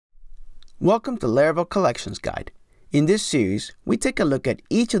Welcome to Laravel Collections Guide. In this series, we take a look at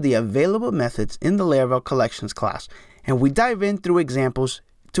each of the available methods in the Laravel Collections class, and we dive in through examples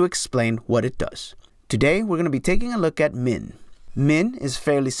to explain what it does. Today, we're going to be taking a look at min. Min is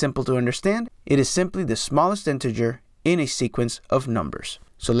fairly simple to understand. It is simply the smallest integer in a sequence of numbers.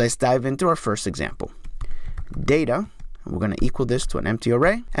 So let's dive into our first example. Data, and we're going to equal this to an empty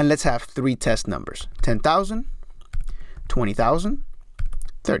array, and let's have three test numbers: 10,000, 20,000,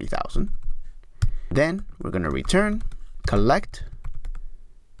 30,000. Then we're going to return collect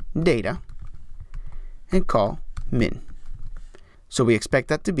data and call min. So we expect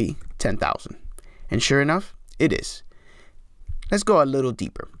that to be 10,000. And sure enough, it is. Let's go a little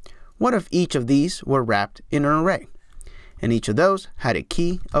deeper. What if each of these were wrapped in an array? And each of those had a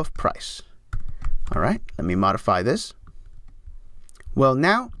key of price. All right, let me modify this. Well,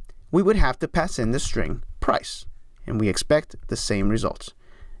 now we would have to pass in the string price, and we expect the same results.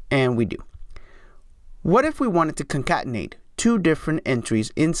 And we do. What if we wanted to concatenate two different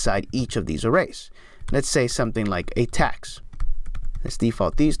entries inside each of these arrays? Let's say something like a tax. Let's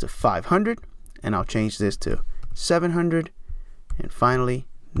default these to 500, and I'll change this to 700, and finally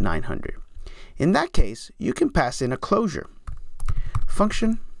 900. In that case, you can pass in a closure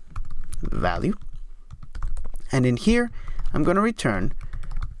function value, and in here I'm going to return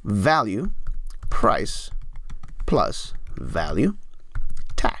value price plus value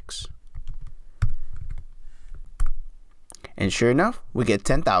tax. And sure enough, we get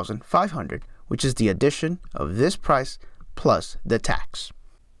 10,500, which is the addition of this price plus the tax.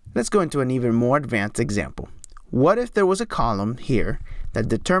 Let's go into an even more advanced example. What if there was a column here that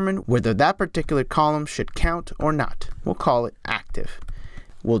determined whether that particular column should count or not? We'll call it active.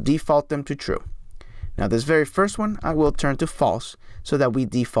 We'll default them to true. Now this very first one I will turn to false so that we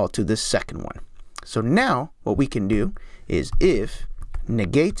default to this second one. So now what we can do is if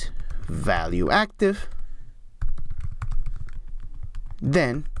negate value active,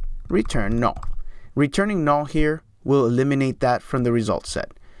 then return null. Returning null here will eliminate that from the result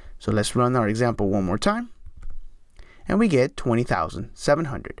set. So let's run our example one more time, and we get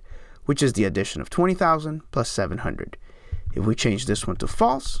 20,700, which is the addition of 20,000 plus 700. If we change this one to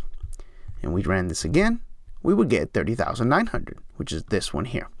false, and we ran this again, we would get 30,900, which is this one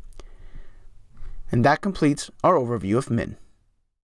here. And that completes our overview of min.